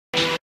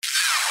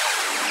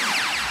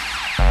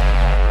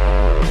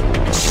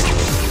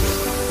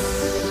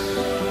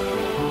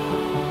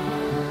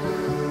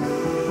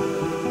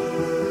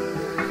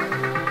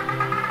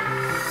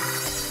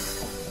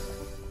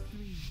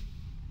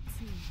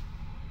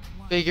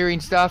Figuring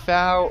stuff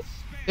out.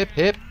 Hip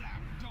hip.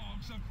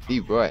 Be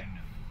right.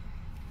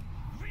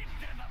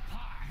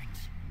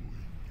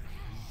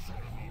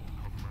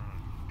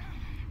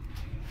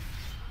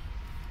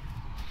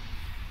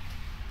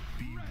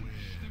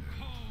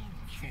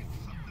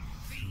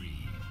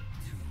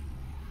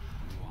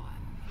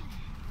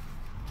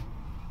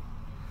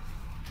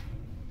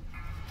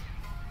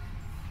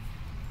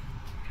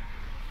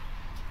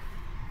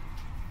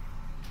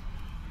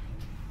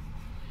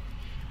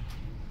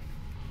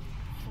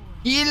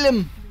 Heal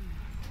him!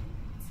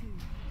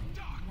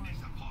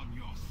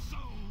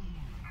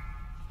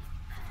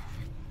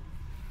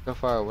 So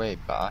far away,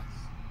 boss.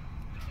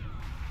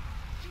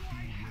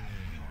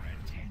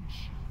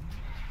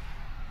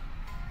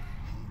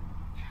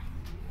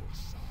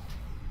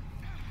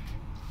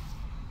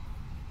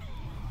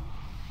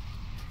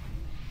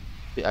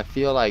 I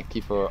feel like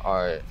people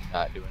are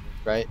not doing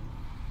this right.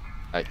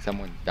 Like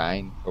someone's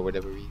dying for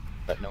whatever reason,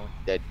 but no one's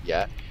dead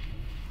yet.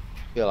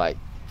 I feel like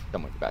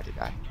someone's about to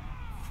die.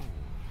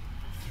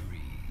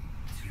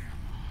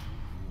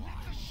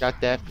 Got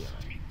that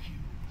feeling.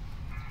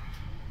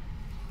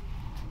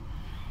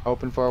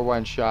 Hoping for a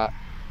one shot,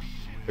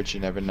 but you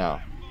never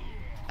know.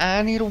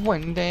 I need a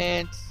one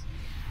dance.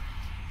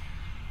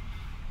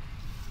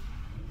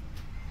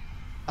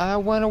 I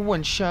want a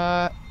one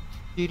shot.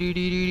 Doo doo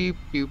doo doo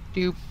doop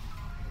doop.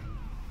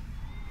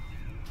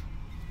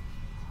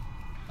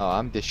 Oh,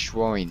 I'm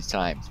destroying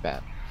time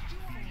spam.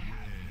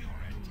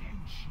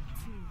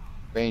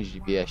 Range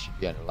DPS should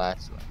be on the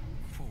last one.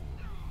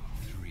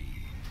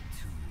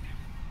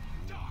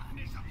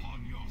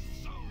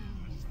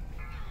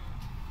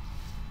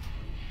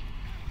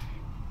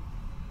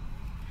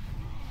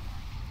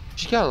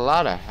 She got a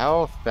lot of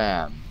health,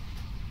 fam.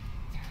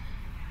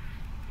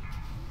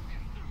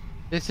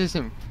 This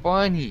isn't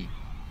funny.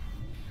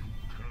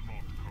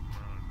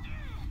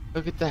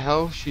 Look at the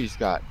health she's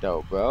got,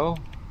 though, bro.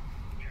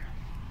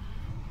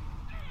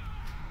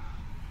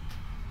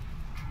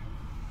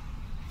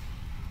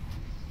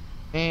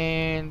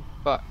 And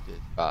fuck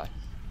this boss.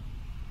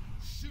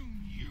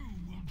 Soon you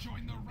will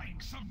join the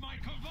ranks of my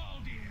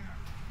Cavaldier.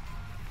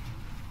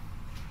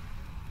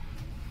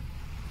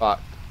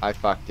 Fuck, I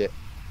fucked it.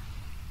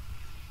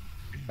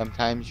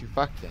 Sometimes you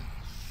fucked it.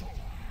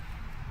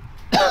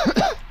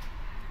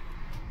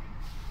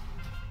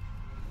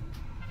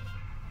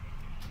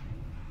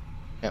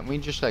 Can't we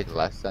just like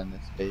less on this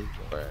page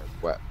or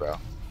what, bro?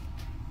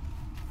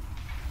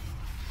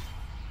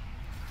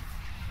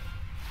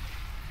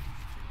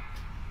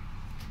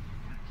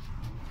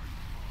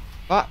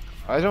 Fuck,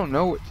 I don't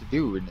know what to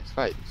do in this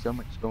fight. There's so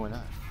much going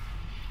on.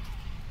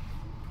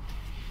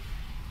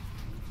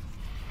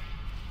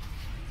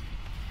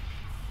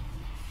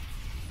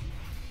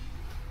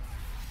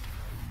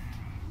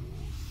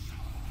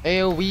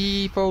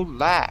 AoE for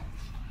life.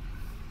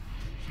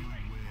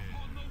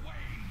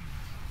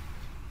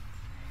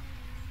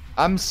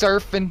 I'm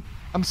surfing.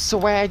 I'm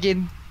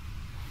swagging.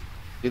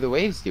 Do the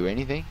waves do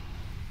anything?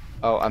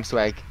 Oh, I'm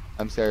swag.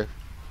 I'm surf.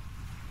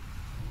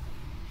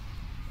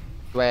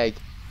 Swag.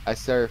 I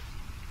surf.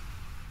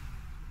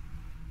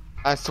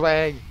 I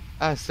swag.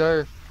 I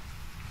surf.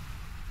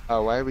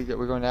 Oh, why are we're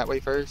going that way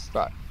first?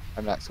 Fuck.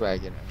 I'm not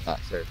swagging. I'm not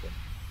surfing.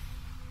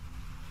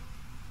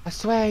 I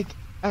swag.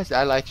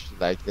 I like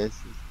this.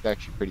 It's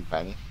actually pretty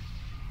funny.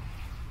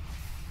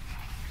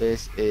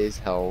 This is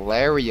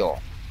hilarious.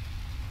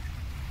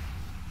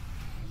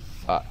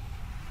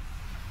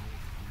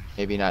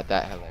 Maybe not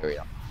that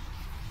hilarious.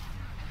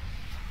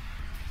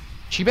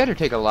 She better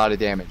take a lot of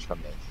damage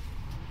from this.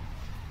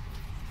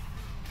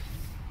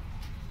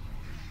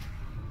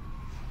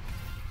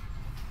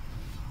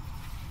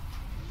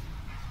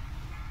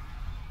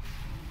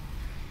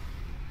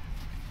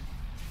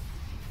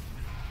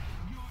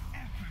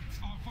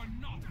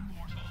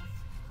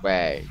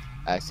 Wait,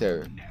 I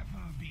serve.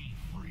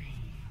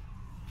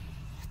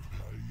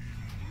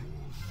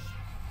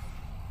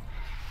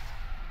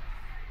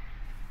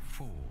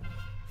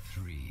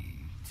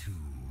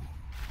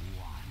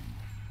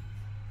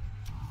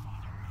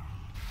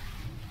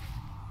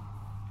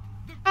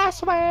 I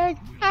swag,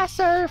 I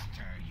surf.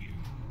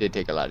 Did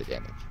take a lot of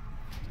damage.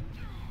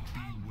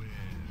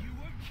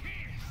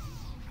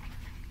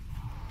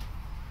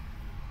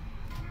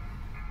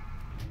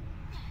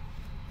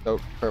 So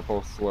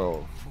purple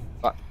swirl.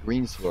 Fuck,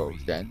 green swirls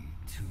then.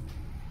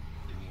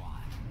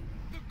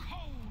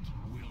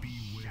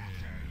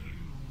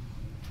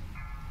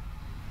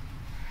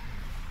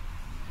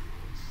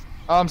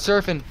 Oh, I'm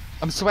surfing.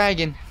 I'm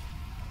swagging.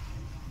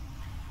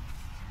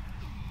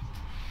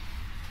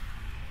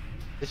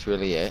 This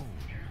really it.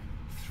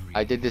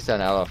 I did this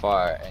on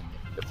LFR and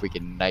the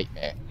freaking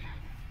nightmare.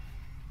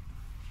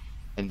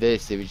 And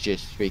this, it was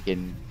just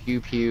freaking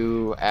pew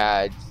pew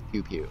ads,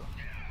 pew pew.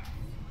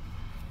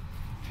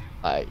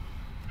 Like,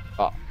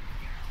 oh,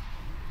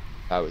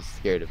 I was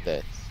scared of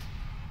this.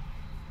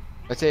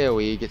 Let's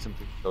AoE, get some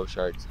gold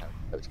shards.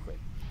 That was quick.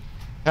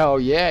 Hell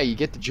yeah, you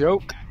get the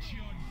joke.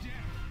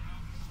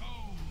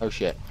 Oh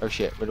shit, oh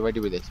shit. What do I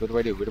do with this? What do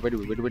I do? What do I do?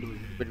 What do I do?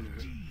 What do I do?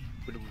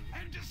 What do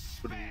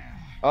I do?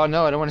 Oh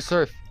no, I don't want to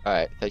surf.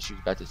 Alright, Itachi's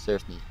about to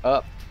surf me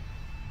up.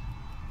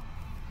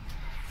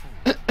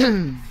 4, 3, 2,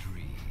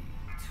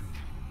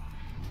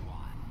 1.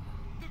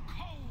 The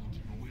cold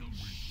will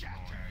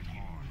shatter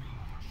you.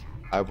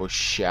 I will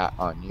shat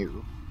on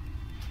you.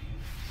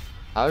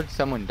 How did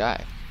someone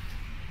die?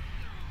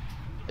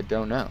 I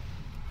don't know.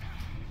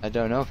 I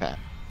don't know, fam.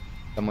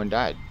 Someone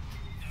died.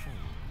 4,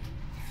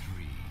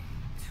 3,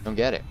 2, Don't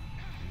get it.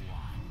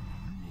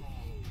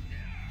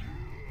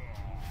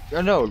 1.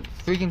 Oh no,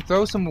 freaking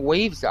throw some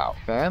waves out,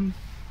 fam.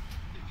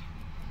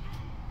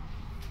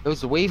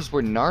 Those waves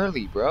were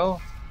gnarly, bro.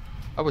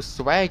 I was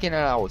swagging and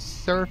I was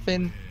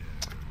surfing.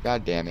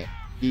 God damn it.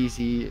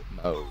 Easy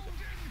mode.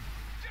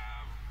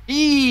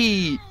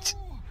 Eat!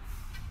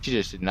 She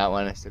just did not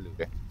want to salute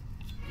her.